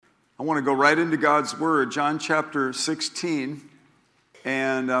I want to go right into God's Word, John chapter 16,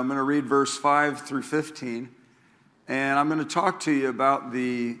 and I'm going to read verse 5 through 15, and I'm going to talk to you about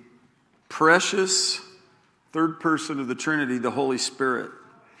the precious third person of the Trinity, the Holy Spirit.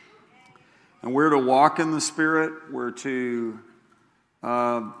 And we're to walk in the Spirit, we're to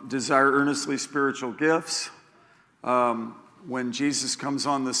desire earnestly spiritual gifts. When Jesus comes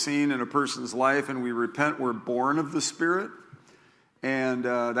on the scene in a person's life and we repent, we're born of the Spirit. And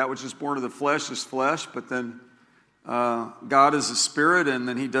that which is born of the flesh is flesh, but then God is a spirit, and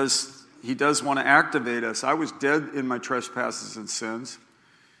then He does want to activate us. I was dead in my trespasses and sins,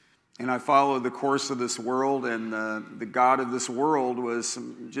 and I followed the course of this world, and the God of this world was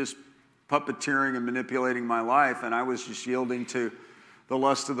just puppeteering and manipulating my life, and I was just yielding to the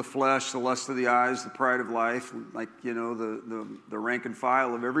lust of the flesh, the lust of the eyes, the pride of life, like, you know, the rank and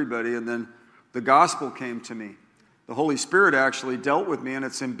file of everybody, and then the gospel came to me. The Holy Spirit actually dealt with me, and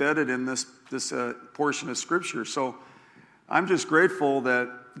it's embedded in this portion of Scripture. So I'm just grateful that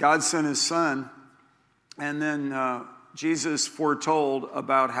God sent His Son, and then Jesus foretold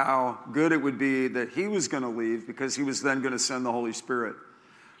about how good it would be that He was going to leave because He was then going to send the Holy Spirit.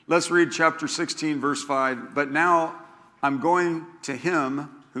 Let's read chapter 16, verse 5. But now I'm going to Him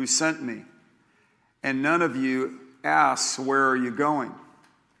who sent me, and none of you asks, where are you going?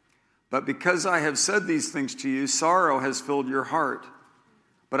 But because I have said these things to you, sorrow has filled your heart.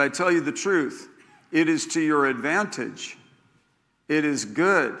 But I tell you the truth, it is to your advantage. It is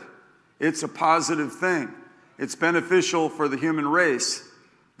good. It's a positive thing. It's beneficial for the human race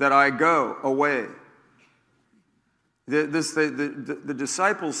that I go away. The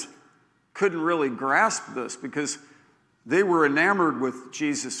disciples couldn't really grasp this because they were enamored with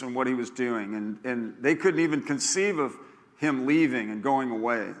Jesus and what He was doing, and they couldn't even conceive of Him leaving and going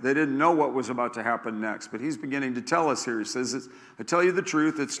away. They didn't know what was about to happen next, but He's beginning to tell us here. He says, I tell you the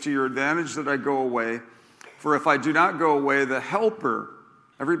truth, it's to your advantage that I go away, for if I do not go away, the Helper,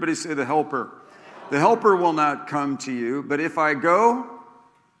 everybody say the Helper. The Helper will not come to you, but if I go,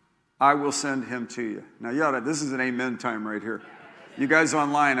 I will send Him to you. Now, this is an amen time right here. You guys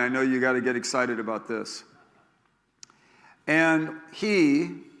online, I know you got to get excited about this. And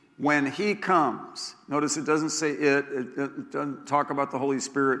when He comes, notice it doesn't say it doesn't talk about the Holy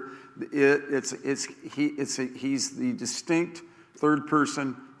Spirit. He's the distinct third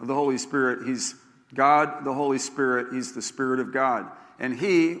person of the Holy Spirit. He's God, the Holy Spirit. He's the Spirit of God. And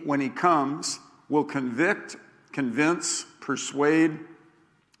He, when He comes, will convict, convince, persuade,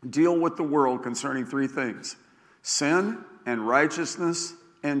 deal with the world concerning three things: sin and righteousness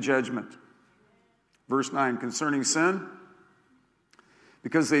and judgment. Verse 9, concerning sin,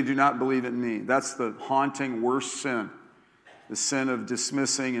 because they do not believe in me. That's the haunting, worst sin. The sin of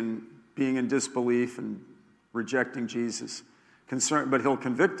dismissing and being in disbelief and rejecting Jesus. But He'll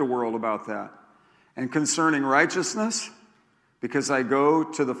convict the world about that. And concerning righteousness, because I go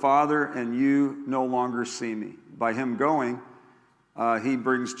to the Father and you no longer see me. By Him going, He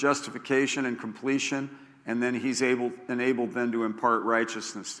brings justification and completion, and then He's enabled then to impart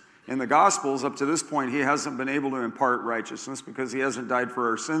righteousness. In the Gospels, up to this point, He hasn't been able to impart righteousness because He hasn't died for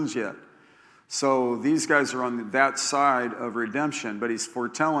our sins yet. So these guys are on that side of redemption, but He's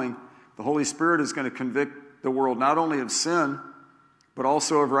foretelling the Holy Spirit is going to convict the world not only of sin, but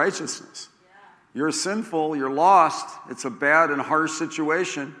also of righteousness. Yeah. You're sinful, you're lost, it's a bad and harsh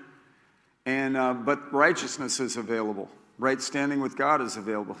situation, but righteousness is available. Right standing with God is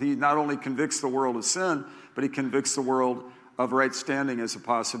available. He not only convicts the world of sin, but He convicts the world of right standing as a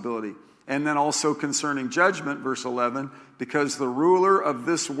possibility. And then also concerning judgment, verse 11, because the ruler of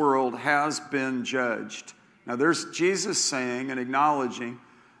this world has been judged. Now there's Jesus saying and acknowledging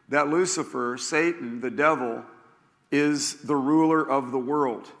that Lucifer, Satan, the devil, is the ruler of the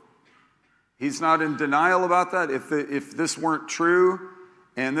world. He's not in denial about that. If this weren't true,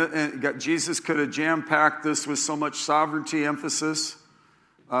 and Jesus could have jam-packed this with so much sovereignty emphasis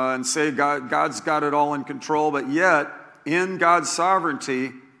and say God's got it all in control, but yet, in God's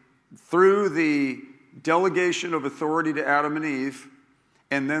sovereignty, through the delegation of authority to Adam and Eve,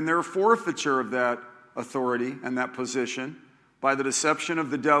 and then their forfeiture of that authority and that position by the deception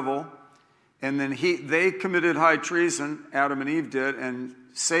of the devil, and then they committed high treason, Adam and Eve did, and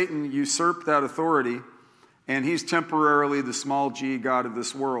Satan usurped that authority, and he's temporarily the small g God of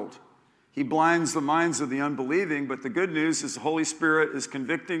this world. He blinds the minds of the unbelieving, but the good news is the Holy Spirit is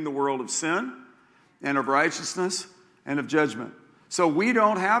convicting the world of sin and of righteousness and of judgment. So we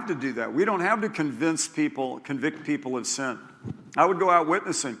don't have to do that. We don't have to convict people of sin. I would go out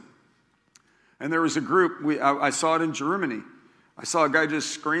witnessing. And there was a group, I saw it in Germany. I saw a guy just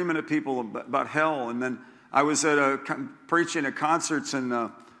screaming at people about hell. And then I was preaching at concerts in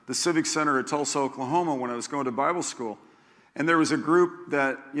the the Civic Center at Tulsa, Oklahoma when I was going to Bible school. And there was a group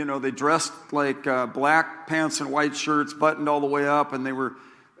that, they dressed like black pants and white shirts, buttoned all the way up, and they were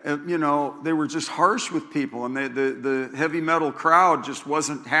just harsh with people. And the heavy metal crowd just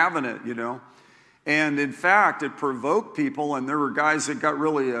wasn't having it, And in fact, it provoked people, and there were guys that got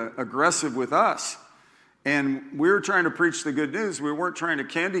really aggressive with us. And we were trying to preach the good news. We weren't trying to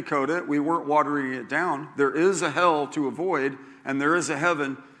candy coat it. We weren't watering it down. There is a hell to avoid, and there is a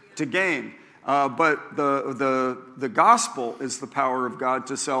heaven to gain. But the gospel is the power of God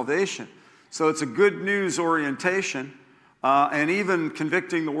to salvation. So it's a good news orientation, and even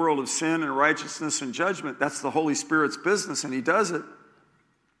convicting the world of sin and righteousness and judgment. That's the Holy Spirit's business, and he does it.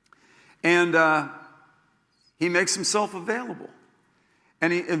 And he makes himself available.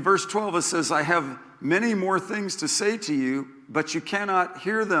 And in verse 12 it says, I have many more things to say to you, but you cannot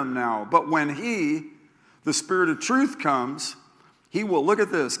hear them now. But when he, the Spirit of truth, comes, he will, look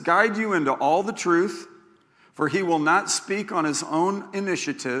at this, guide you into all the truth, for he will not speak on his own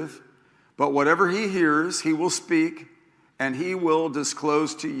initiative, but whatever he hears, he will speak, and he will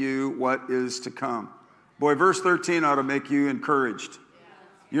disclose to you what is to come. Boy, verse 13 ought to make you encouraged.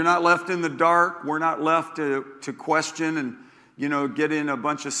 You're not left in the dark. We're not left to question and get in a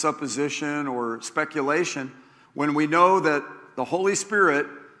bunch of supposition or speculation when we know that the Holy Spirit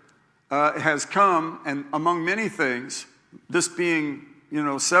has come, and among many things, this being,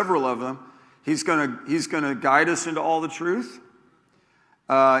 several of them, he's gonna guide us into all the truth.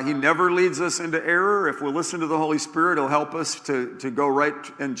 He never leads us into error. If we listen to the Holy Spirit, he'll help us to go right.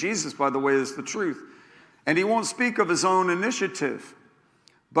 And Jesus, by the way, is the truth. And he won't speak of his own initiative,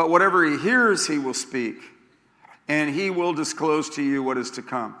 but whatever he hears, he will speak. And he will disclose to you what is to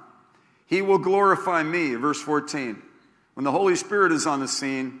come. He will glorify me, verse 14. When the Holy Spirit is on the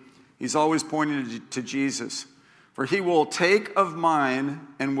scene, he's always pointing to Jesus. For he will take of mine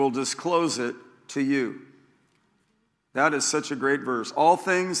and will disclose it to you. That is such a great verse. All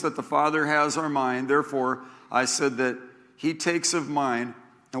things that the Father has are mine. Therefore, I said that he takes of mine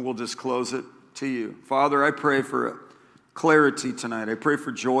and will disclose it to you. Father, I pray for clarity tonight. I pray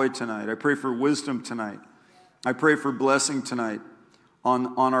for joy tonight. I pray for wisdom tonight. I pray for blessing tonight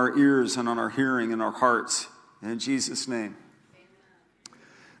on our ears and on our hearing and our hearts. In Jesus' name.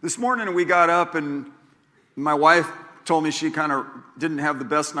 This morning we got up and my wife told me she kind of didn't have the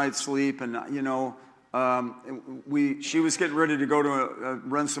best night's sleep. And, she was getting ready to go to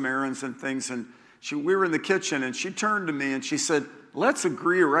run some errands and things. And we were in the kitchen and she turned to me and she said, let's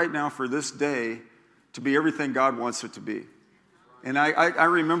agree right now for this day to be everything God wants it to be. And I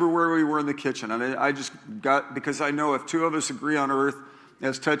remember where we were in the kitchen, and I just got, because I know if two of us agree on earth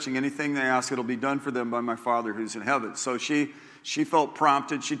as touching anything they ask, it'll be done for them by my Father who's in heaven. So she felt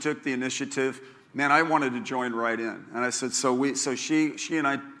prompted. She took the initiative. Man, I wanted to join right in. And I said, so she and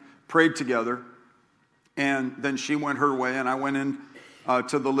I prayed together, and then she went her way, and I went in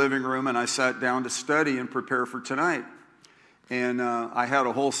to the living room, and I sat down to study and prepare for tonight. And I had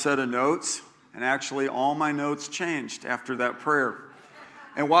a whole set of notes. And actually, all my notes changed after that prayer.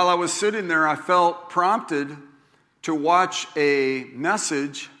 And while I was sitting there, I felt prompted to watch a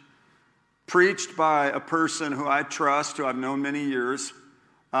message preached by a person who I trust, who I've known many years,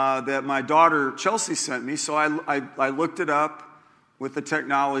 that my daughter Chelsea sent me. So I looked it up with the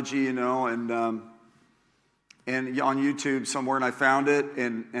technology, and on YouTube somewhere, and I found it,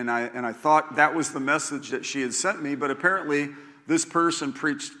 and I thought that was the message that she had sent me, but apparently this person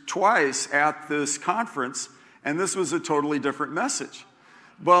preached twice at this conference, and this was a totally different message.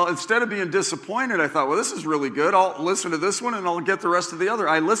 Well, instead of being disappointed, I thought, well, this is really good. I'll listen to this one, and I'll get the rest of the other.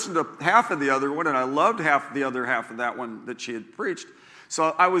 I listened to half of the other one, and I loved the other half of that one that she had preached.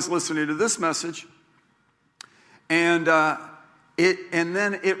 So I was listening to this message, and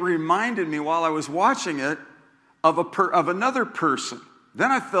then it reminded me while I was watching it of another person.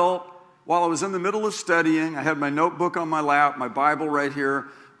 Then I felt, while I was in the middle of studying, I had my notebook on my lap, my Bible right here.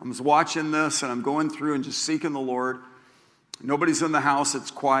 I was watching this, and I'm going through and just seeking the Lord. Nobody's in the house.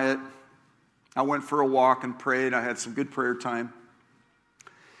 It's quiet. I went for a walk and prayed. I had some good prayer time.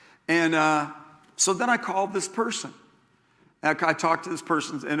 And so then I called this person. I talked to this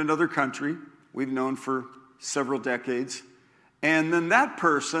person in another country we've known for several decades. And then that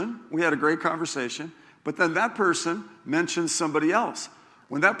person, we had a great conversation, but then that person mentioned somebody else.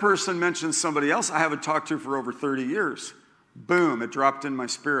 When that person mentions somebody else I haven't talked to for over 30 years, boom, it dropped in my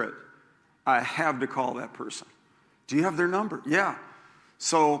spirit. I have to call that person. Do you have their number? Yeah.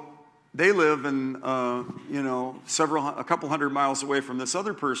 So they live in, a couple hundred miles away from this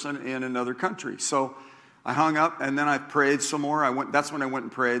other person in another country. So I hung up, and then I prayed some more. That's when I went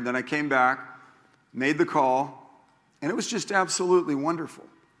and prayed. Then I came back, made the call, and it was just absolutely wonderful.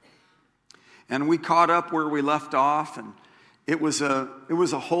 And we caught up where we left off, and it was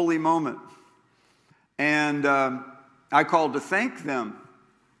a holy moment. And I called to thank them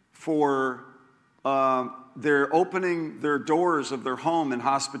for their opening their doors of their home and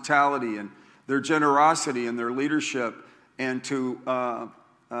hospitality and their generosity and their leadership, and to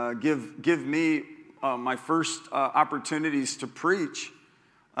give me my first opportunities to preach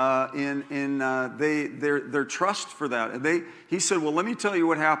in their trust for that. And he said, well, let me tell you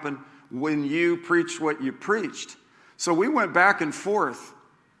what happened when you preached what you preached. So we went back and forth,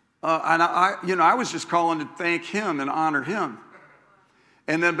 and I was just calling to thank him and honor him.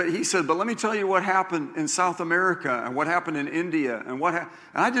 And then, but he said, but let me tell you what happened in South America and what happened in India and and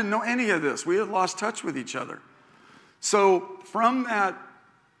I didn't know any of this. We had lost touch with each other. So from that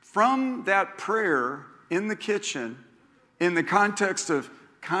prayer in the kitchen, in the context of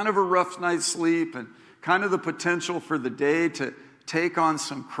kind of a rough night's sleep and kind of the potential for the day to take on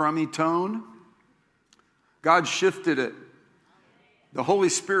some crummy tone, God shifted it. The Holy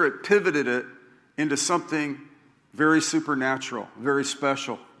Spirit pivoted it into something very supernatural, very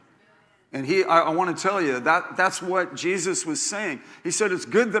special. And I want to tell you, that's what Jesus was saying. He said, it's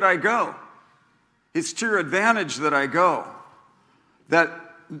good that I go. It's to your advantage that I go.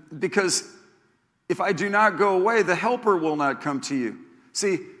 Because if I do not go away, the helper will not come to you.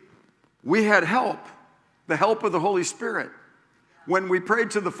 See, we had help, the help of the Holy Spirit. When we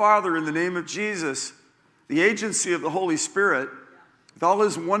prayed to the Father in the name of Jesus, the agency of the Holy Spirit, with all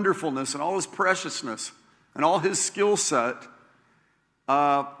his wonderfulness and all his preciousness and all his skill set,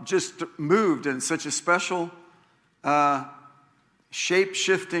 just moved in such a special,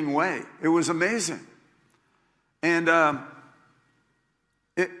 shape-shifting way. It was amazing. And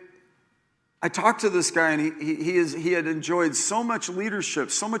I talked to this guy, and he had enjoyed so much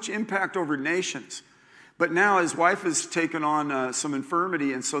leadership, so much impact over nations. But now his wife has taken on some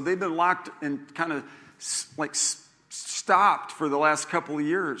infirmity, and so they've been locked and kind of like stopped for the last couple of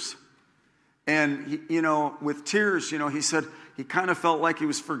years. And, with tears, he said he kind of felt like he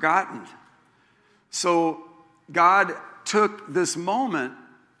was forgotten. So God took this moment,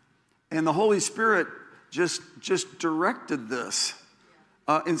 and the Holy Spirit just directed this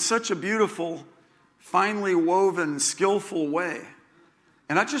in such a beautiful, finely woven, skillful way.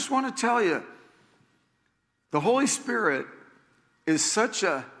 And I just want to tell you, the Holy Spirit is such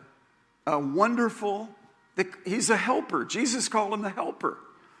a wonderful, he's a helper. Jesus called him the helper.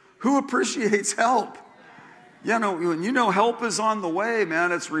 Who appreciates help? When help is on the way,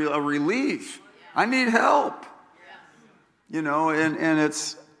 man, it's a relief. I need help.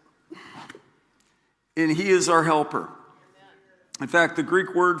 And he is our helper. In fact, the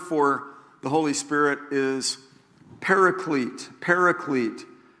Greek word for the Holy Spirit is paraclete,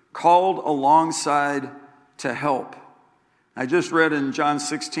 called alongside to help. I just read in John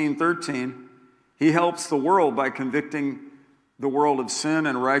 16:13, he helps the world by convicting the world of sin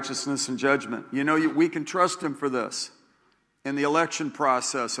and righteousness and judgment. We can trust him for this. In the election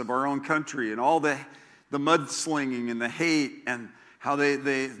process of our own country and all the mudslinging and the hate and how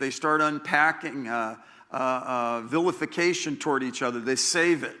they start unpacking vilification toward each other. They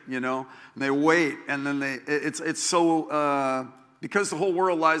save it, and they wait, and then it's so, because the whole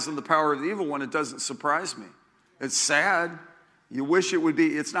world lies in the power of the evil one, it doesn't surprise me. It's sad. You wish it would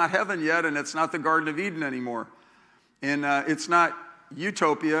be. It's not heaven yet, and it's not the Garden of Eden anymore. And it's not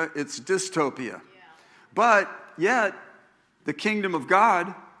utopia, it's dystopia. Yeah. But yet, the kingdom of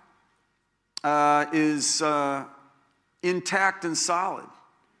God is intact and solid.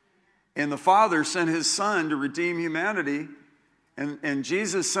 And the Father sent his Son to redeem humanity, and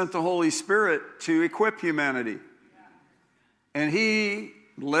Jesus sent the Holy Spirit to equip humanity. And he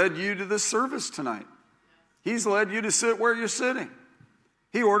led you to this service tonight. He's led you to sit where you're sitting.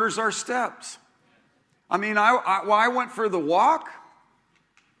 He orders our steps. I mean, I went for the walk.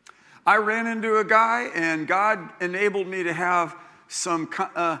 I ran into a guy, and God enabled me to have some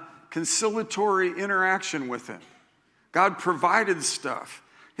conciliatory interaction with him. God provided stuff.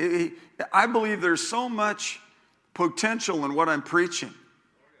 I believe there's so much potential in what I'm preaching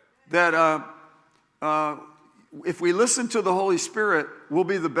that if we listen to the Holy Spirit, we'll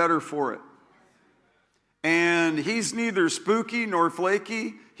be the better for it. And he's neither spooky nor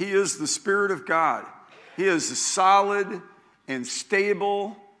flaky. He is the Spirit of God. He is as solid and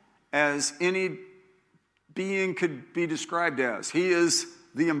stable as any being could be described as. He is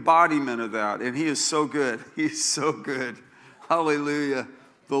the embodiment of that, and he is so good. He's so good. Hallelujah.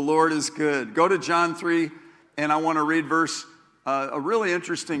 The Lord is good. Go to John 3, and I want to read a really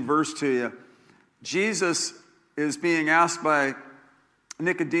interesting verse to you. Jesus is being asked by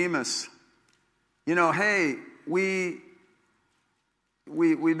Nicodemus, hey, we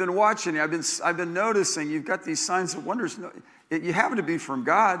we've been watching. I've been noticing you've got these signs and wonders. You happen to be from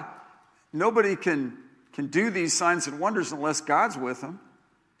God. Nobody can do these signs and wonders unless God's with them.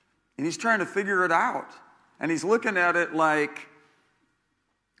 And he's trying to figure it out. And he's looking at it like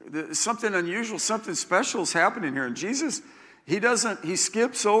something unusual, something special is happening here. And Jesus, he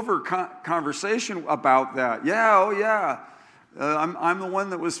skips over conversation about that. Yeah, oh yeah. I'm the one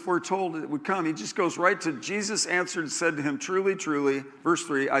that was foretold it would come. He just goes right to, Jesus answered and said to him, truly, truly, verse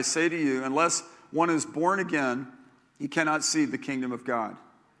 3, I say to you, unless one is born again, he cannot see the kingdom of God.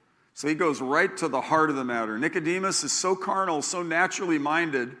 So he goes right to the heart of the matter. Nicodemus is so carnal, so naturally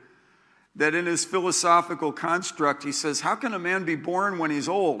minded, that in his philosophical construct, he says, how can a man be born when he's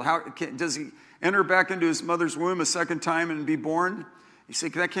old? Does he enter back into his mother's womb a second time and be born? He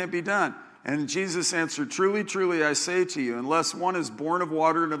said, that can't be done. And Jesus answered, truly, truly, I say to you, unless one is born of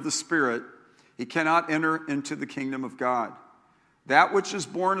water and of the Spirit, he cannot enter into the kingdom of God. That which is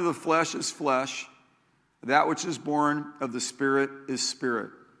born of the flesh is flesh. That which is born of the Spirit is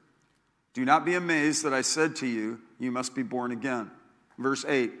spirit. Do not be amazed that I said to you, you must be born again. Verse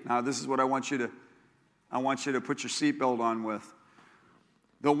 8. Now this is what I want you to put your seatbelt on with.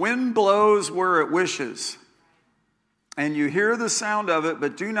 The wind blows where it wishes, and you hear the sound of it,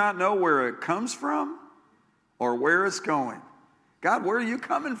 but do not know where it comes from or where it's going. God, where are you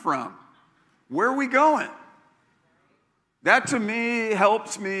coming from? Where are we going? That to me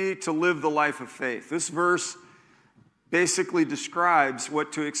helps me to live the life of faith. This verse basically describes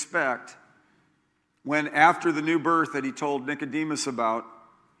what to expect when, after the new birth that he told Nicodemus about,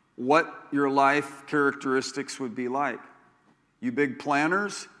 what your life characteristics would be like. You big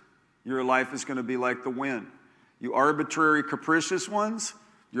planners, your life is going to be like the wind. You arbitrary, capricious ones,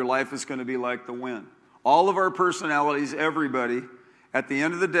 your life is going to be like the wind. All of our personalities, everybody, at the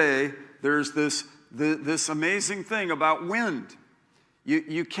end of the day, there's this amazing thing about wind.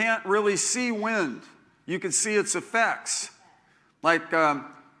 You can't really see wind. You can see its effects. Like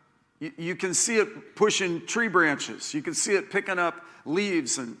you can see it pushing tree branches. You can see it picking up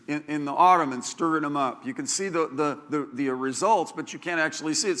leaves in the autumn and stirring them up. You can see the results, but you can't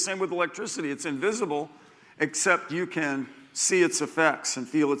actually see it. Same with electricity. It's invisible, except you can see its effects and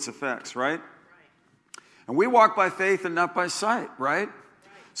feel its effects, right? And we walk by faith and not by sight, right?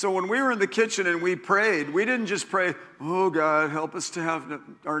 So when we were in the kitchen and we prayed, we didn't just pray, oh God, help us to have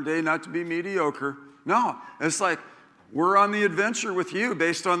our day not to be mediocre. No, it's like we're on the adventure with you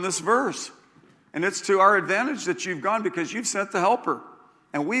based on this verse. And it's to our advantage that you've gone because you've sent the helper.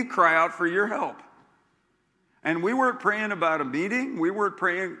 And we cry out for your help. And we weren't praying about a meeting. We weren't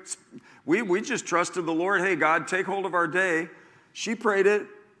praying. We just trusted the Lord. Hey, God, take hold of our day. She prayed it.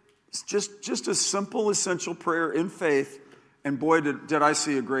 It's just a simple, essential prayer in faith. And boy, did I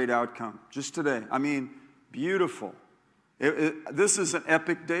see a great outcome just today. I mean, beautiful. This is an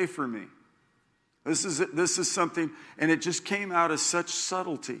epic day for me. This is something, and it just came out of such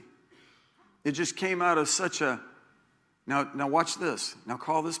subtlety. It just came out of such a, now watch this. Now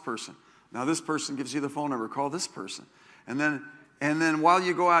call this person. Now this person gives you the phone number. Call this person. And then while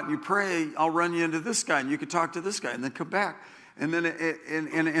you go out and you pray, I'll run you into this guy, and you can talk to this guy, and then come back. And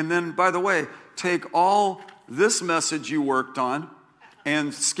then, by the way, take all this message you worked on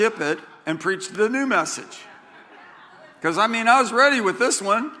and skip it and preach the new message. Because, I was ready with this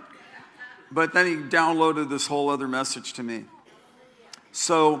one. But then he downloaded this whole other message to me.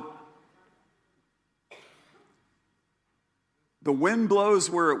 So, the wind blows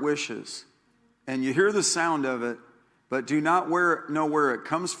where it wishes, and you hear the sound of it, but do not know where it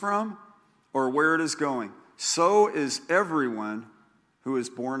comes from or where it is going. So is everyone who is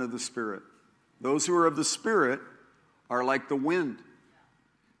born of the Spirit. Those who are of the Spirit are like the wind.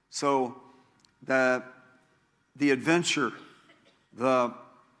 So the adventure, the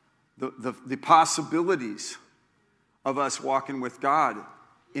possibilities of us walking with God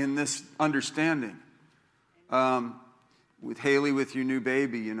in this understanding. With Haley, with your new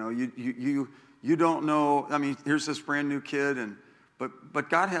baby, you don't know. Here's this brand new kid, but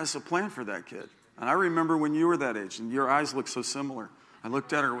God has a plan for that kid. And I remember when you were that age, and your eyes looked so similar. I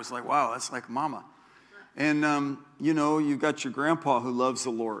looked at her and was like, wow, that's like mama. And, you've got your grandpa who loves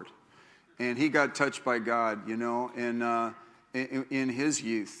the Lord. And he got touched by God, in his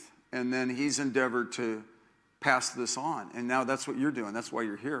youth. And then he's endeavored to pass this on. And now that's what you're doing. That's why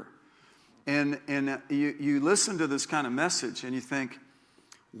you're here. And you listen to this kind of message and you think,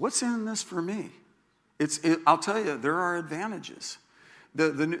 what's in this for me? I'll tell you, there are advantages.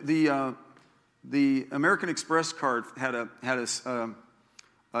 The American Express card had an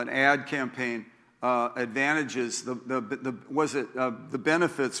ad campaign, advantages, the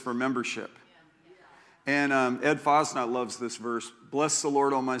benefits for membership. And Ed Fosnot loves this verse. Bless the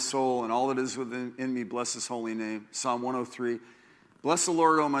Lord, O my soul, and all that is within me, bless his holy name. Psalm 103. Bless the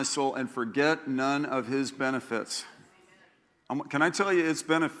Lord, O my soul, and forget none of his benefits. Can I tell you, it's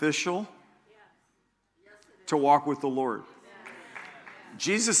beneficial to walk with the Lord.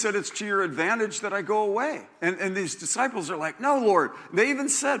 Jesus said it's to your advantage that I go away. And these disciples are like, no, Lord. They even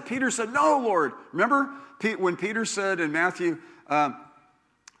said, Peter said, no, Lord. Remember when Peter said in Matthew,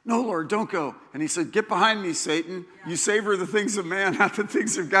 no, Lord, don't go. And he said, get behind me, Satan. You savor the things of man, not the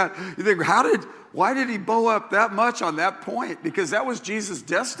things of God. You think, why did he bow up that much on that point? Because that was Jesus'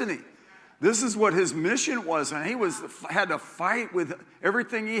 destiny. This is what his mission was. And he had to fight with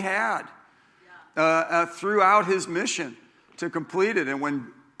everything he had throughout his mission to complete it. And when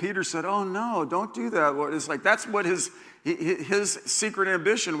Peter said, oh, no, don't do that. Well, it's like that's what his secret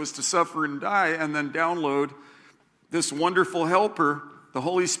ambition was, to suffer and die and then download this wonderful helper, the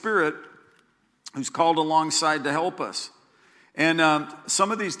Holy Spirit, who's called alongside to help us. And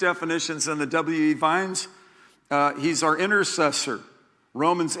some of these definitions in the W.E. Vines, he's our intercessor.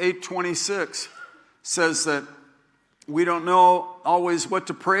 Romans 8:26 says that we don't know always what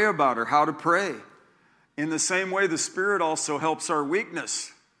to pray about or how to pray. In the same way, the Spirit also helps our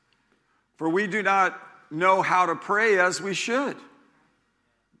weakness. For we do not know how to pray as we should.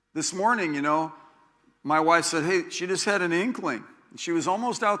 This morning, my wife said, hey, she just had an inkling. She was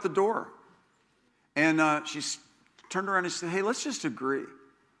almost out the door. And she turned around and said, hey, let's just agree.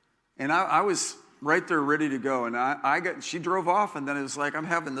 And I was right there ready to go. And she drove off, and then it was like I'm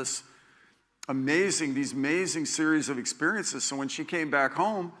having these amazing series of experiences. So when she came back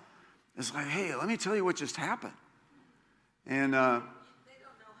home, it's like, hey, let me tell you what just happened. And they don't know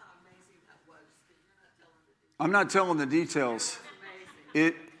how amazing that was. I'm not telling the details.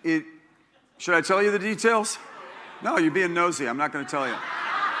 Should I tell you the details? No, you're being nosy. I'm not going to tell you.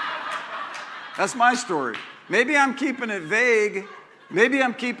 That's my story. Maybe I'm keeping it vague.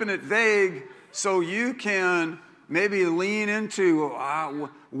 So you can maybe lean into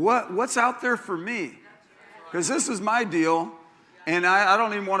what's out there for me. Because this is my deal. And I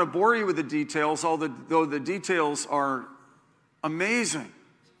don't even want to bore you with the details, though the details are amazing.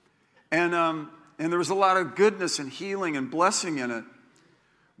 And there was a lot of goodness and healing and blessing in it.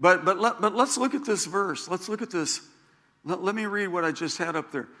 But let's look at this verse. Let's look at this. Let me read what I just had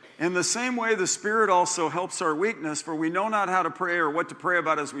up there. In the same way, the Spirit also helps our weakness, for we know not how to pray or what to pray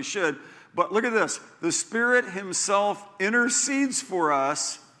about as we should. But look at this. The Spirit himself intercedes for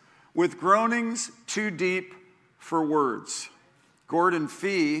us with groanings too deep for words. Gordon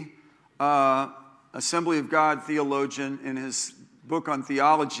Fee, Assembly of God theologian, in his book on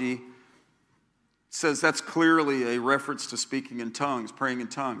theology, says that's clearly a reference to speaking in tongues, praying in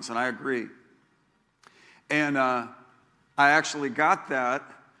tongues, and I agree. And I actually got that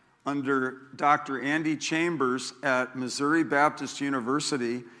under Dr. Andy Chambers at Missouri Baptist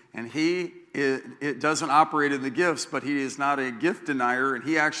University, and it doesn't operate in the gifts, but he is not a gift denier, and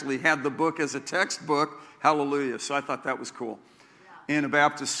he actually had the book as a textbook. Hallelujah. So I thought that was cool. In a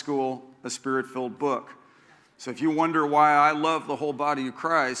Baptist school, a Spirit-filled book. So if you wonder why I love the whole body of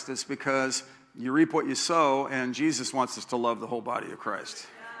Christ, it's because you reap what you sow, and Jesus wants us to love the whole body of Christ.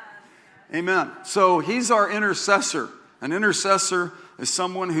 Amen. So he's our intercessor. An intercessor is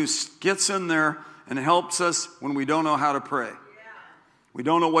someone who gets in there and helps us when we don't know how to pray. We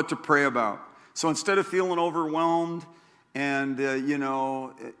don't know what to pray about. So instead of feeling overwhelmed and,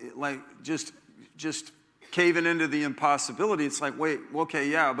 like just caving into the impossibility, it's like, wait, okay,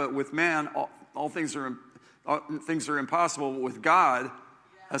 yeah, but with man, all things are impossible. But with God,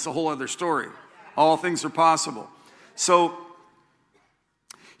 that's a whole other story. All things are possible. So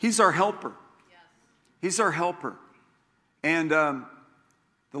he's our helper. He's our helper. And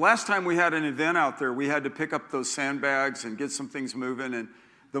the last time we had an event out there, we had to pick up those sandbags and get some things moving. And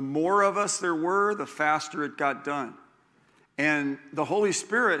the more of us there were, the faster it got done. And the Holy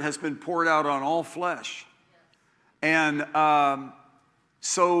Spirit has been poured out on all flesh. And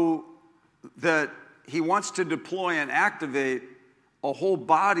so that he wants to deploy and activate a whole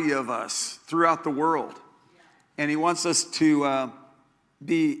body of us throughout the world. And he wants us to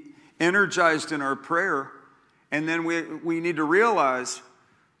be energized in our prayer. And then we need to realize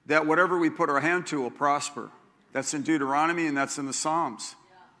that whatever we put our hand to will prosper. That's in Deuteronomy and that's in the Psalms.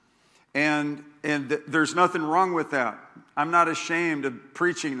 And there's nothing wrong with that. I'm not ashamed of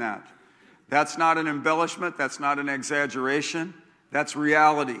preaching that. That's not an embellishment. That's not an exaggeration. That's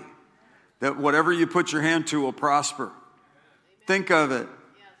reality. That whatever you put your hand to will prosper. Think of it.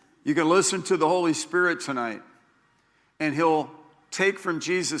 You can listen to the Holy Spirit tonight, and he'll take from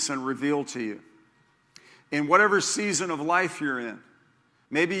Jesus and reveal to you. In whatever season of life you're in,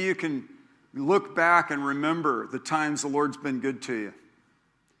 maybe you can look back and remember the times the Lord's been good to you.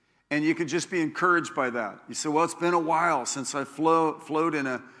 And you can just be encouraged by that. You say, well, it's been a while since I flowed in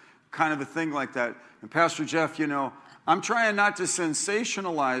a kind of a thing like that. And Pastor Jeff, you know, I'm trying not to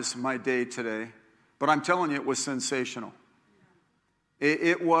sensationalize my day today, but I'm telling you it was sensational.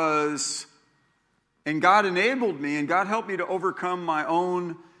 It was, and God enabled me, and God helped me to overcome my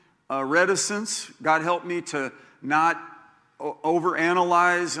own reticence. God helped me to not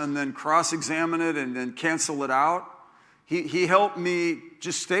overanalyze and then cross-examine it and then cancel it out. He helped me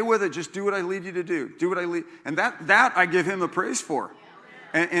just stay with it. Just do what I lead you to do. Do what I lead. And that I give him the praise for.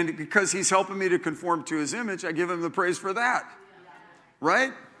 And because he's helping me to conform to his image, I give him the praise for that.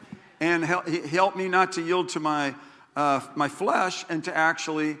 Right? And he helped me not to yield to my flesh and to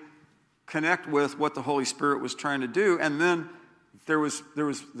actually connect with what the Holy Spirit was trying to do. And then there was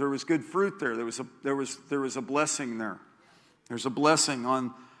good fruit there. There was a blessing there. There's a blessing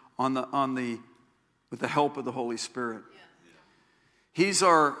with the help of the Holy Spirit. He's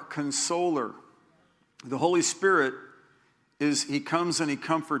our consoler. The Holy Spirit he comes and he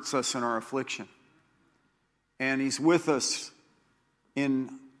comforts us in our affliction. And he's with us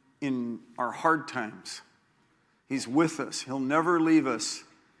in our hard times. He's with us. He'll never leave us.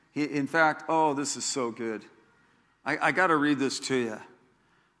 In fact, oh, this is so good. I got to read this to you.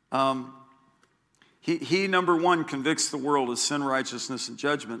 He, number one, convicts the world of sin, righteousness, and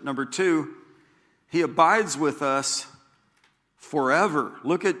judgment. Number two, he abides with us forever.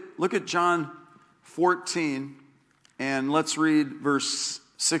 Look at John 14, and let's read verse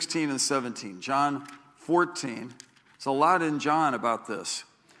 16 and 17. John 14. There's a lot in John about this.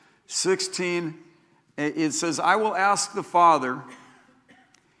 16, it says, I will ask the Father,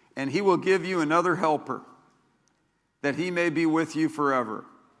 and he will give you another helper, that he may be with you forever.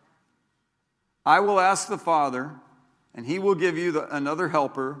 I will ask the Father, and he will give you another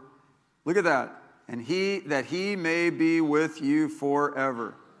helper. Look at that. And that he may be with you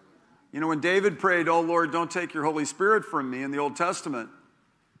forever. You know, when David prayed, oh Lord, don't take your Holy Spirit from me in the Old Testament,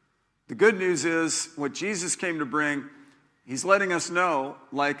 the good news is what Jesus came to bring, he's letting us know,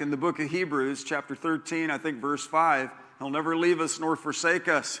 like in the book of Hebrews, chapter 13, I think verse 5, he'll never leave us nor forsake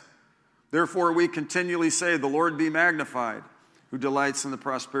us. Therefore we continually say, the Lord be magnified, who delights in the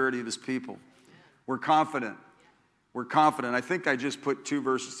prosperity of his people. We're confident. We're confident. I think I just put two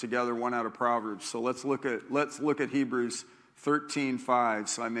verses together, one out of Proverbs. So let's look at Hebrews 13:5,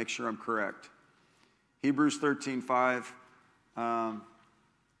 so I make sure I'm correct. Hebrews 13:5.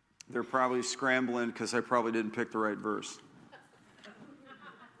 They're probably scrambling because I probably didn't pick the right verse.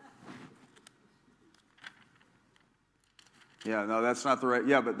 Yeah, no, that's not the right.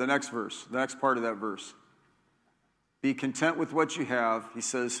 Yeah, but the next verse, the next part of that verse. Be content with what you have. He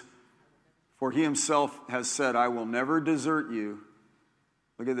says, for he himself has said, I will never desert you.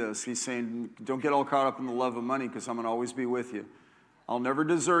 Look at this. He's saying, don't get all caught up in the love of money because I'm going to always be with you. I'll never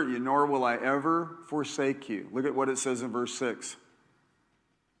desert you, nor will I ever forsake you. Look at what it says in verse 6.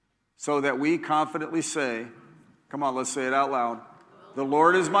 So that we confidently say, come on, let's say it out loud. The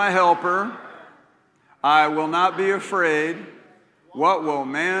Lord is my helper. I will not be afraid. What will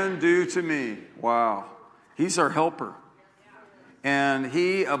man do to me? Wow. He's our helper. And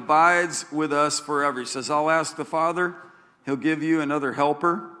he abides with us forever. He says, I'll ask the Father. He'll give you another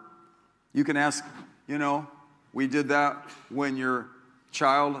helper. You can ask, you know, we did that when your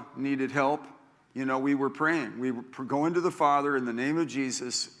child needed help. You know, we were praying. We were going to the Father in the name of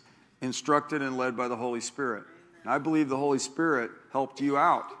Jesus, instructed and led by the Holy Spirit. And I believe the Holy Spirit helped you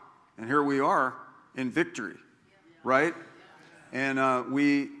out. And here we are in victory, right? And as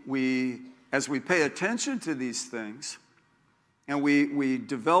we pay attention to these things, and we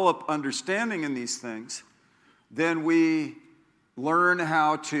develop understanding in these things, then we learn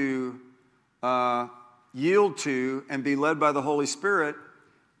how to yield to and be led by the Holy Spirit,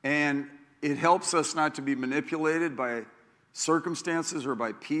 and it helps us not to be manipulated by circumstances or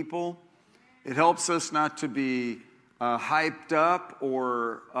by people. It helps us not to be hyped up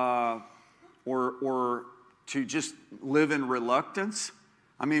or to just live in reluctance.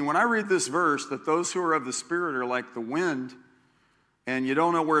 I mean, when I read this verse, that those who are of the Spirit are like the wind, and you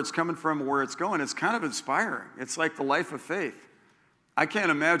don't know where it's coming from or where it's going, it's kind of inspiring. It's like the life of faith. I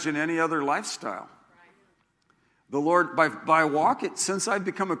can't imagine any other lifestyle. The Lord, by walking, since I've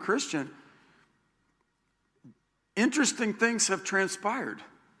become a Christian, interesting things have transpired.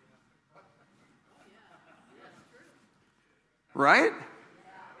 Right?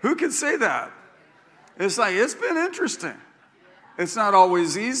 Who can say that? It's like, it's been interesting. It's not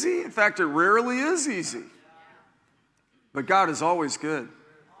always easy. In fact, it rarely is easy. But God is always good.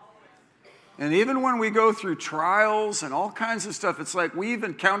 And even when we go through trials and all kinds of stuff, it's like we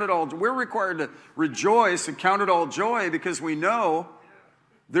even count it all. We're required to rejoice and count it all joy because we know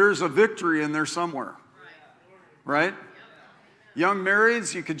there's a victory in there somewhere. Right? Young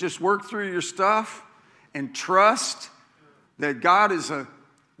marrieds, you could just work through your stuff and trust that God is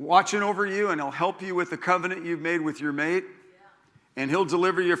watching over you and He'll help you with the covenant you've made with your mate. And He'll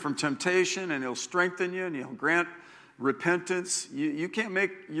deliver you from temptation and He'll strengthen you and He'll grant repentance. You can't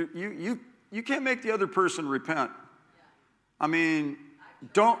make you can't make the other person repent. I mean,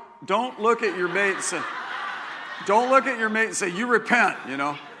 don't look at your mate and say, you repent, you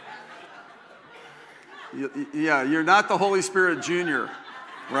know. Yeah, you're not the Holy Spirit Junior,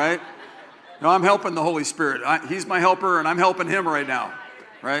 right? No, I'm helping the Holy Spirit. He's my helper and I'm helping Him right now,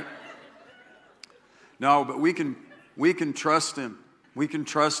 right? No, but we can trust Him. We can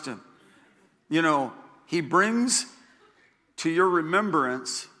trust Him. You know, He brings to your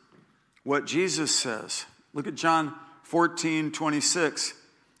remembrance what Jesus says. Look at John 14:26.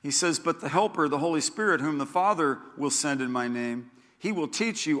 He says, but the Helper, the Holy Spirit, whom the Father will send in my name, He will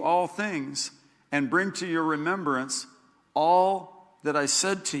teach you all things and bring to your remembrance all that I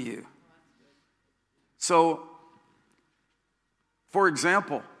said to you. So, for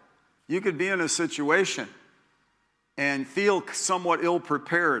example, you could be in a situation and feel somewhat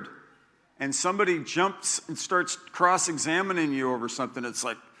ill-prepared, and somebody jumps and starts cross-examining you over something. It's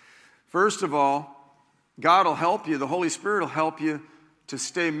like, first of all, God will help you. The Holy Spirit will help you to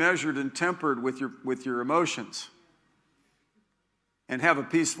stay measured and tempered with your emotions and have a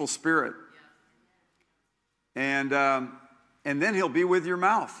peaceful spirit. And then He'll be with your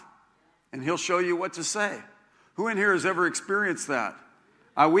mouth, and He'll show you what to say. Who in here has ever experienced that?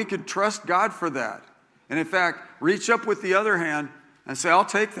 We could trust God for that. And in fact, reach up with the other hand and say, I'll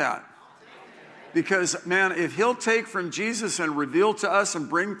take that. Because, man, if He'll take from Jesus and reveal to us and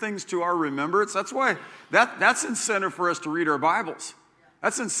bring things to our remembrance, that's why, that's incentive for us to read our Bibles.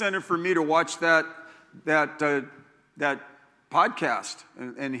 That's incentive for me to watch that podcast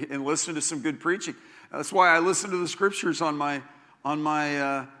and listen to some good preaching. That's why I listen to the scriptures on the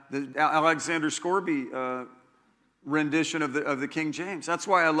Alexander Scorby rendition of the King James. That's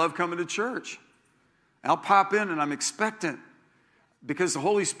why I love coming to church. I'll pop in and I'm expectant because the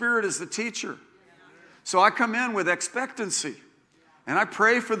Holy Spirit is the teacher. So I come in with expectancy, and I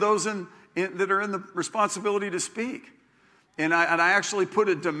pray for those that are in the responsibility to speak. And I actually put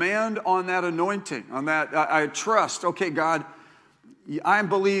a demand on that anointing, on that. I trust, okay, God, I'm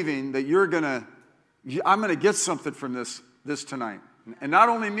believing that I'm going to get something from this tonight. And not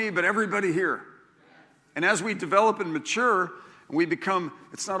only me, but everybody here. And as we develop and mature, and we become,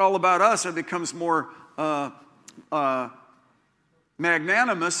 it's not all about us, it becomes more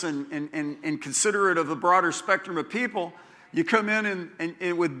magnanimous and considerate of a broader spectrum of people. You come in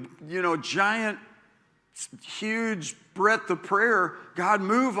and with, you know, giant, huge breadth of prayer, God,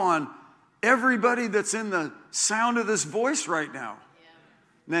 move on everybody that's in the sound of this voice right now.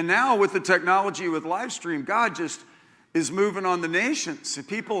 Yeah. And now with the technology with live stream, God just is moving on the nations. And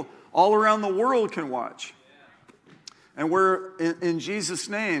people all around the world can watch. Yeah. And we're, in Jesus'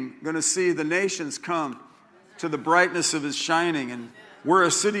 name, going to see the nations come to the brightness of His shining. And we're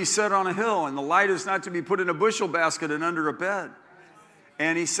a city set on a hill, and the light is not to be put in a bushel basket and under a bed.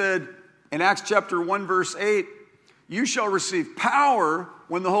 And He said in Acts chapter 1, verse 8, you shall receive power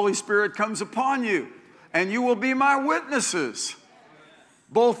when the Holy Spirit comes upon you, and you will be my witnesses,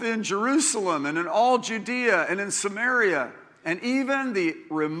 both in Jerusalem and in all Judea and in Samaria, and even the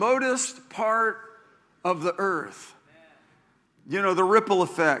remotest part of the earth. You know, the ripple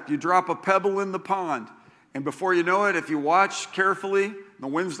effect. You drop a pebble in the pond, and before you know it, if you watch carefully, the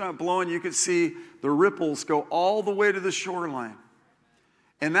wind's not blowing, you can see the ripples go all the way to the shoreline.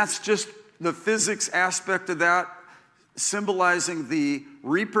 And that's just the physics aspect of that, symbolizing the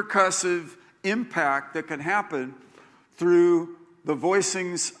repercussive impact that can happen through the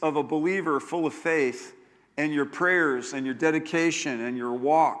voicings of a believer full of faith and your prayers and your dedication and your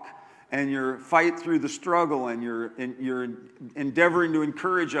walk and your fight through the struggle and you're endeavoring to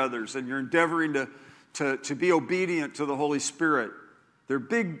encourage others and you're endeavoring to be obedient to the Holy Spirit. They're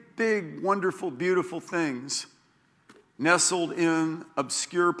big, big, wonderful, beautiful things nestled in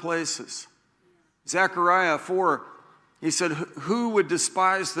obscure places. Zechariah 4, he said, who would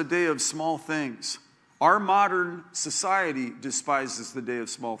despise the day of small things? Our modern society despises the day of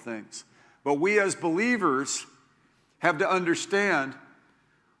small things. But we as believers have to understand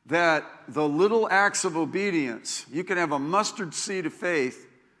that the little acts of obedience, you can have a mustard seed of faith,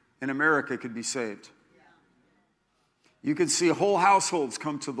 and America could be saved. You can see whole households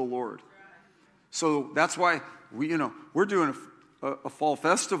come to the Lord. So that's why we're doing a fall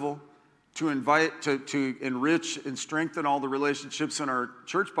festival to invite, to enrich and strengthen all the relationships in our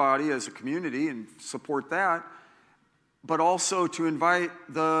church body as a community and support that, but also to invite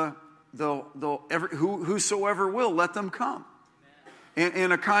whosoever will, let them come.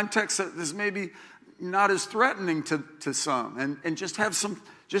 In a context that is maybe not as threatening to some, and just have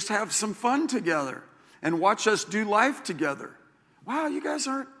some fun together and watch us do life together. Wow, you guys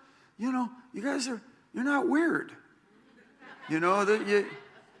aren't, you're not weird. When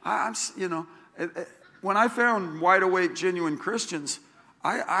I found Wide Awake Genuine Christians,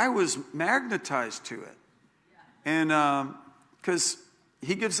 I was magnetized to it. And because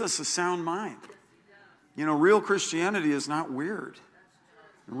he gives us a sound mind. Real Christianity is not weird.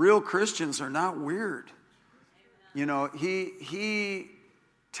 Real Christians are not weird. He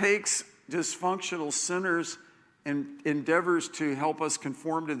takes dysfunctional sinners and endeavors to help us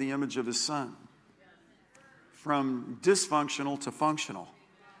conform to the image of his Son. From dysfunctional to functional.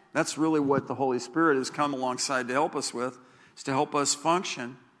 That's really what the Holy Spirit has come alongside to help us with, is to help us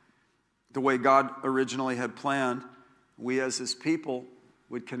function the way God originally had planned. We as his people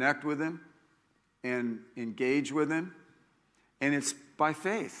would connect with him and engage with him. And it's by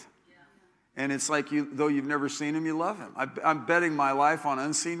faith. And it's like though you've never seen him, you love him. I'm betting my life on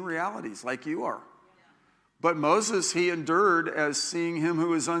unseen realities like you are. But Moses, he endured as seeing him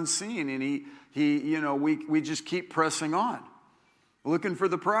who is unseen. And we just keep pressing on, looking for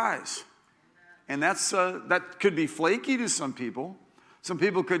the prize. And that could be flaky to some people. Some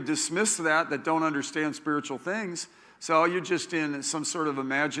people could dismiss that don't understand spiritual things. So you're just in some sort of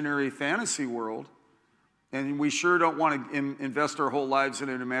imaginary fantasy world. And we sure don't want to invest our whole lives in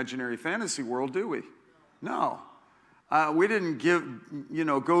an imaginary fantasy world, do we? No. We didn't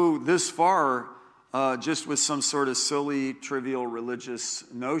go this far just with some sort of silly, trivial religious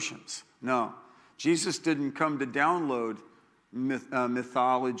notions. No. Jesus didn't come to download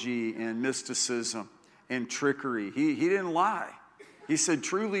mythology and mysticism and trickery. He didn't lie. He said,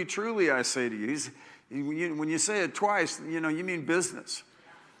 truly, truly, I say to you. When you say it twice, you mean business.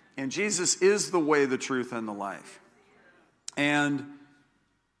 And Jesus is the way, the truth, and the life. And,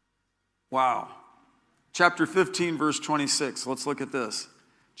 wow. Chapter 15, verse 26. Let's look at this.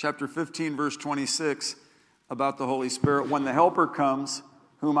 Chapter 15, verse 26, about the Holy Spirit. When the Helper comes,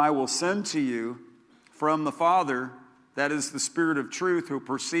 whom I will send to you from the Father, that is the Spirit of truth who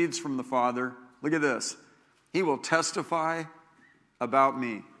proceeds from the Father. Look at this. He will testify about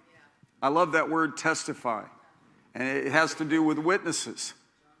me. I love that word, testify. And it has to do with witnesses.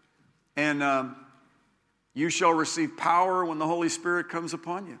 And you shall receive power when the Holy Spirit comes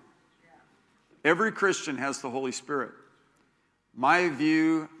upon you. Every Christian has the Holy Spirit. My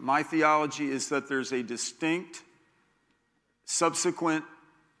view, my theology is that there's a distinct subsequent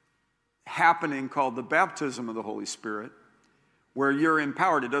happening called the baptism of the Holy Spirit, where you're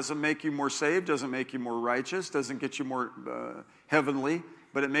empowered. It doesn't make you more saved, doesn't make you more righteous, doesn't get you more heavenly,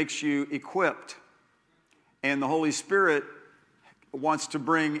 but it makes you equipped. And the Holy Spirit wants to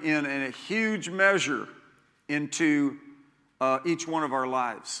bring in a huge measure into each one of our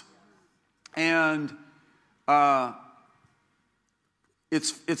lives. And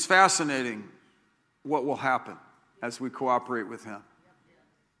it's fascinating what will happen as we cooperate with him.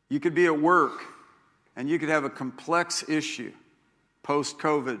 You could be at work and you could have a complex issue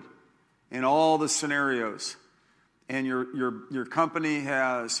post-COVID in all the scenarios. And your company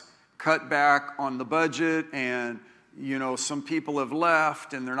has cut back on the budget, and some people have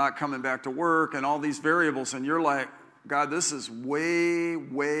left and they're not coming back to work, and all these variables, and you're like, God, this is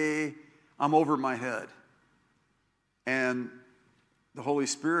way, I'm over my head. And the Holy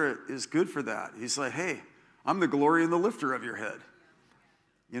Spirit is good for that. He's like, hey, I'm the glory and the lifter of your head.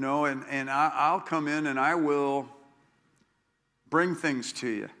 And I'll come in and I will bring things to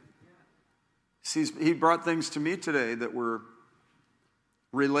you. See, he brought things to me today that were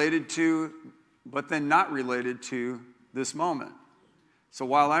related to, but then not related to this moment. So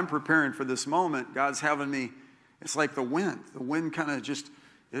while I'm preparing for this moment, God's having me, it's like the wind. The wind kind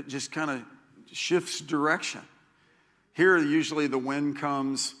of shifts direction. Here, usually the wind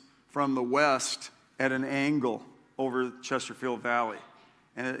comes from the west at an angle over Chesterfield Valley.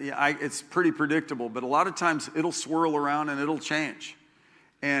 And it's pretty predictable, but a lot of times it'll swirl around and it'll change.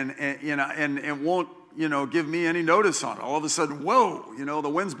 And it won't, give me any notice on it. All of a sudden, whoa, the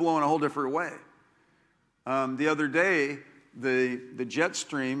wind's blowing a whole different way. The other day, the jet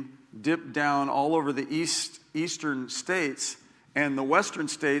stream dipped down all over the eastern states, and the western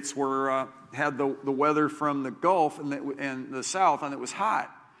states had the weather from the Gulf and the south, and it was hot.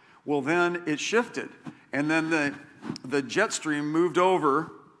 Well, then it shifted, and then the jet stream moved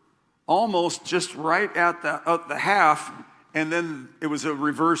over almost just right at the half, And then it was a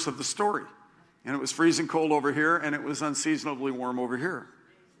reverse of the story. And it was freezing cold over here, and it was unseasonably warm over here.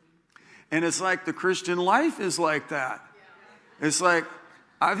 And it's like the Christian life is like that. It's like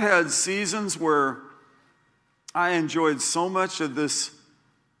I've had seasons where I enjoyed so much of this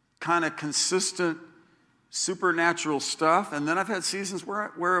kind of consistent supernatural stuff, and then I've had seasons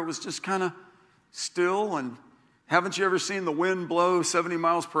where it was just kind of still. And haven't you ever seen the wind blow 70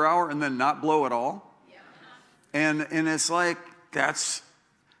 miles per hour and then not blow at all? And it's like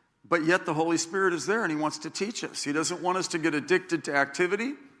but yet the Holy Spirit is there and he wants to teach us. He doesn't want us to get addicted to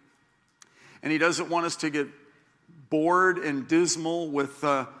activity, and he doesn't want us to get bored and dismal with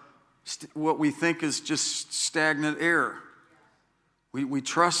what we think is just stagnant air. We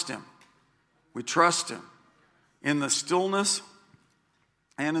trust him. We trust him in the stillness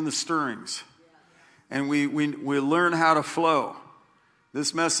and in the stirrings. And we learn how to flow.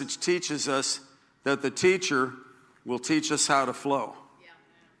 This message teaches us that the teacher will teach us how to flow.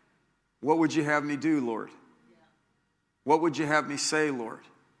 What would you have me do, Lord? What would you have me say, Lord?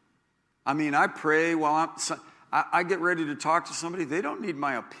 I mean, I pray while I get ready to talk to somebody. They don't need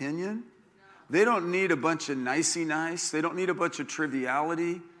my opinion. They don't need a bunch of nicey nice. They don't need a bunch of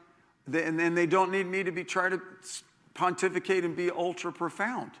triviality. And then they don't need me to try to pontificate and be ultra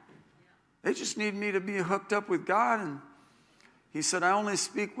profound. They just need me to be hooked up with God. And he said, I only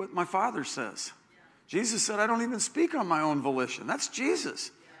speak what my Father says. Jesus said, I don't even speak on my own volition. That's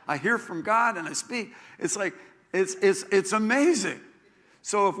Jesus. I hear from God and I speak. It's like, it's amazing.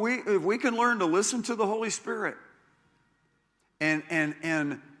 So if we can learn to listen to the Holy Spirit,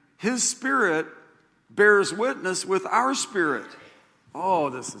 and his Spirit bears witness with our spirit. Oh,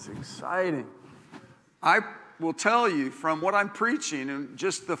 this is exciting. I will tell you from what I'm preaching and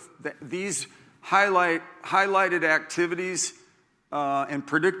just these highlighted activities and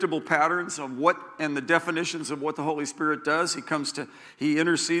predictable patterns of and the definitions of what the Holy Spirit does. He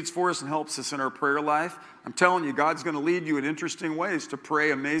intercedes for us and helps us in our prayer life. I'm telling you, God's going to lead you in interesting ways to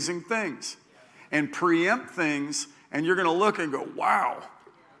pray amazing things and preempt things, and you're going to look and go, wow.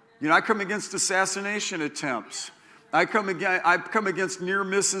 You know, I come against assassination attempts. I come against near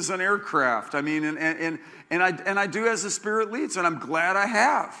misses on aircraft. I mean, and I do as the Spirit leads, and I'm glad I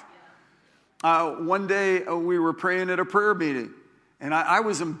have. One day we were praying at a prayer meeting, and I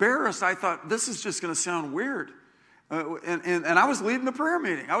was embarrassed. I thought, this is just going to sound weird. And I was leading the prayer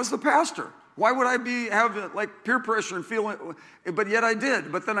meeting. I was the pastor. Why would I have like peer pressure and feeling? But yet I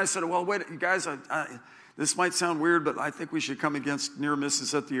did. But then I said, well, wait, you guys, this might sound weird, but I think we should come against near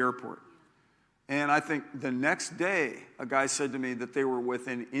misses at the airport. And I think the next day, a guy said to me that they were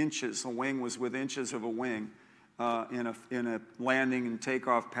within inches. The wing was within inches of a wing in a landing and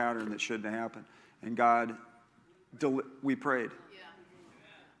takeoff pattern that shouldn't happen. And God, we prayed.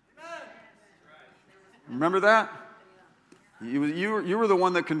 Remember that? You were the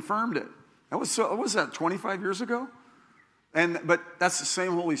one that confirmed it. What was that, 25 years ago? But that's the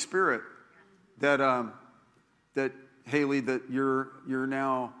same Holy Spirit that Haley, that you're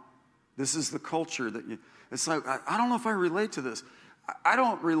now. This is the culture that it's like, I don't know if I relate to this. I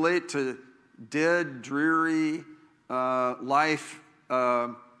don't relate to dead, dreary life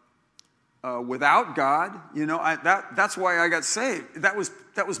without God. You know, that's why I got saved. That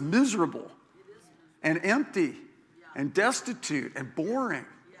was miserable and empty and destitute and boring.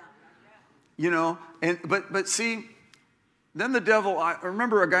 You know, but see, then the devil, I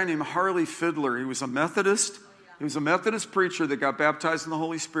remember a guy named Harley Fiddler. He was a Methodist. He was a Methodist preacher that got baptized in the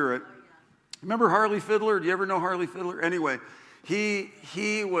Holy Spirit. Remember Harley Fiddler? Do you ever know Harley Fiddler? Anyway, he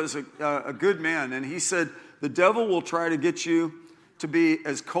was a good man, and he said, the devil will try to get you to be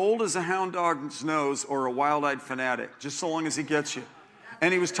as cold as a hound dog's nose or a wild-eyed fanatic, just so long as he gets you.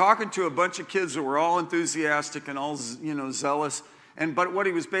 And he was talking to a bunch of kids that were all enthusiastic and all, zealous. But what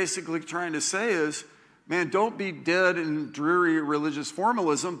he was basically trying to say is, man, don't be dead in dreary religious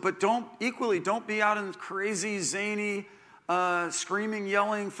formalism, but don't be out in crazy, zany, screaming,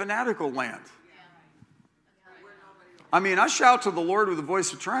 yelling, fanatical land. I mean, I shout to the Lord with a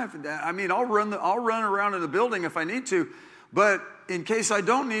voice of triumph. I mean, I'll run around in the building if I need to, but in case I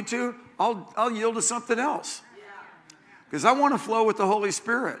don't need to, I'll yield to something else. Because I want to flow with the Holy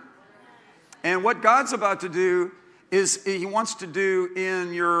Spirit. And what God's about to do is he wants to do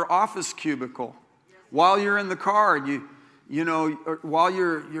in your office cubicle, while you're in the car, while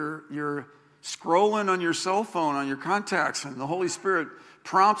you're scrolling on your cell phone, on your contacts, and the Holy Spirit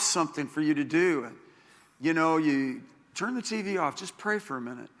prompts something for you to do. And, you turn the TV off, just pray for a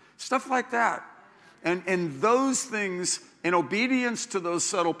minute. Stuff like that. And those things, in obedience to those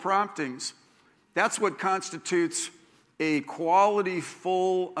subtle promptings, that's what constitutes a quality,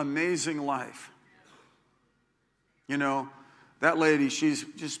 full, amazing life. That lady, she's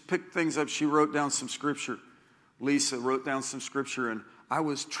just picked things up. She wrote down some scripture. Lisa wrote down some scripture, and I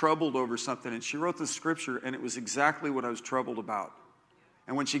was troubled over something, and she wrote the scripture, and it was exactly what I was troubled about.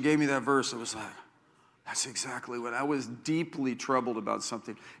 And when she gave me that verse, it was like, that's exactly what I was deeply troubled about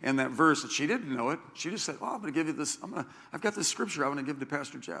something. And that verse, and she didn't know it. She just said, I'm going to give you this. I've got this scripture I want to give to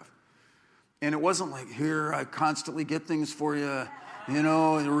Pastor Jeff. And it wasn't like, here, I constantly get things for you,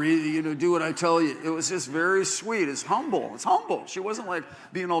 and do what I tell you. It was just very sweet. It's humble. It's humble. She wasn't like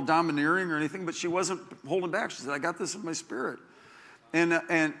being all domineering or anything, but she wasn't holding back. She said, I got this in my spirit. And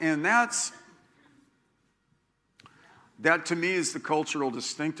that to me is the cultural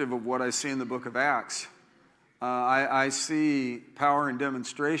distinctive of what I see in the book of Acts. I see power and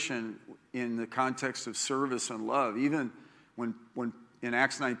demonstration in the context of service and love. Even when in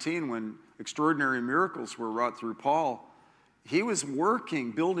Acts 19, when extraordinary miracles were wrought through Paul, he was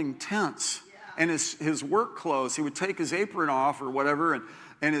working, building tents. And his work clothes, he would take his apron off or whatever,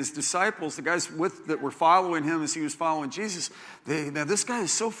 and his disciples, the guys that were following him as he was following Jesus, now this guy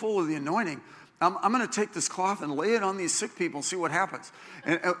is so full of the anointing. I'm going to take this cloth and lay it on these sick people and see what happens.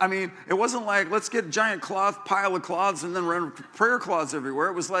 And I mean, it wasn't like, let's get a giant pile of cloths and then run prayer cloths everywhere.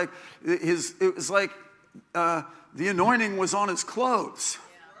 It was like the anointing was on his clothes.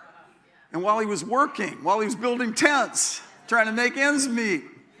 And while he was working, while he was building tents, trying to make ends meet,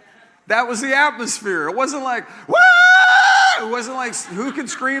 that was the atmosphere. It wasn't like, woo! It wasn't like who can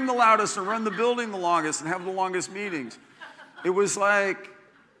scream the loudest and run the building the longest and have the longest meetings. It was like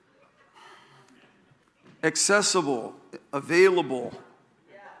accessible, available,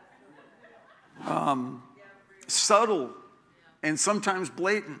 subtle, and sometimes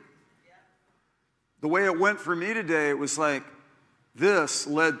blatant. The way it went for me today, it was like this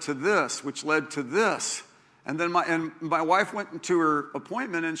led to this, which led to this. And then my wife went into her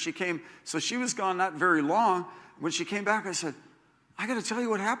appointment, and she came, so she was gone not very long. When she came back, I said, I got to tell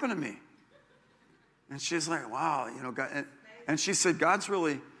you what happened to me. And she's like, wow, God, and she said, God's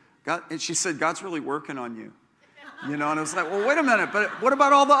really working on you. And I was like, well, wait a minute, but what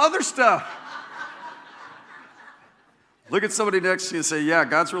about all the other stuff? Look at somebody next to you and say, yeah,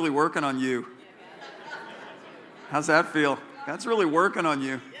 God's really working on you. How's that feel? God's really working on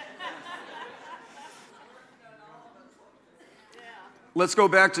you. Let's go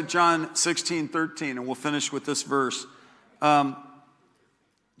back to John 16:13, and we'll finish with this verse. John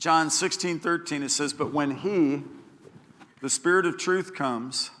 16:13, it says, but when he, the Spirit of truth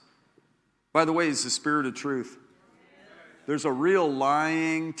comes, by the way, he's the Spirit of truth. There's a real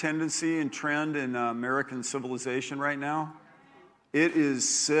lying tendency and trend in American civilization right now. It is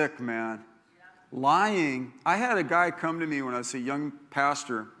sick, man. Lying. I had a guy come to me when I was a young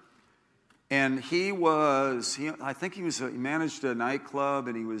pastor, and he managed a nightclub,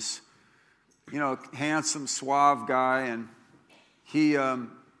 and he was, handsome, suave guy, and he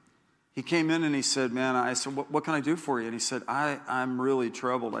came in and he said, man, I said, what can I do for you? And he said, I'm really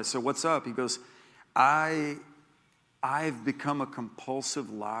troubled. I said, what's up? He goes, I've become a compulsive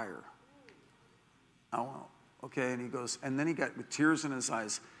liar. Oh, well, okay. And he goes, and then he got with tears in his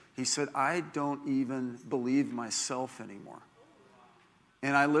eyes. He said, I don't even believe myself anymore.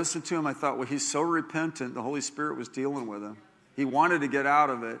 And I listened to him. I thought, well, he's so repentant. The Holy Spirit was dealing with him. He wanted to get out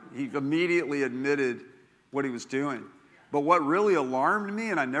of it. He immediately admitted what he was doing. But what really alarmed me,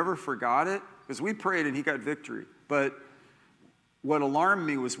 and I never forgot it, because we prayed and he got victory. But what alarmed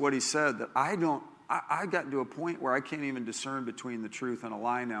me was what he said, that I got to a point where I can't even discern between the truth and a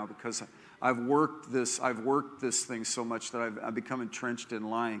lie now, because I've worked this thing so much that I've become entrenched in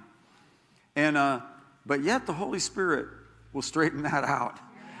lying. And but yet the Holy Spirit will straighten that out.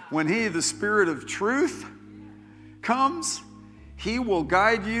 When he, the Spirit of truth, comes, he will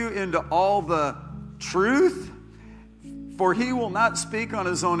guide you into all the truth. For he will not speak on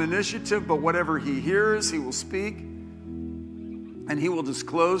his own initiative, but whatever he hears, he will speak. And he will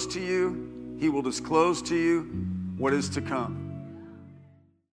disclose to you what is to come.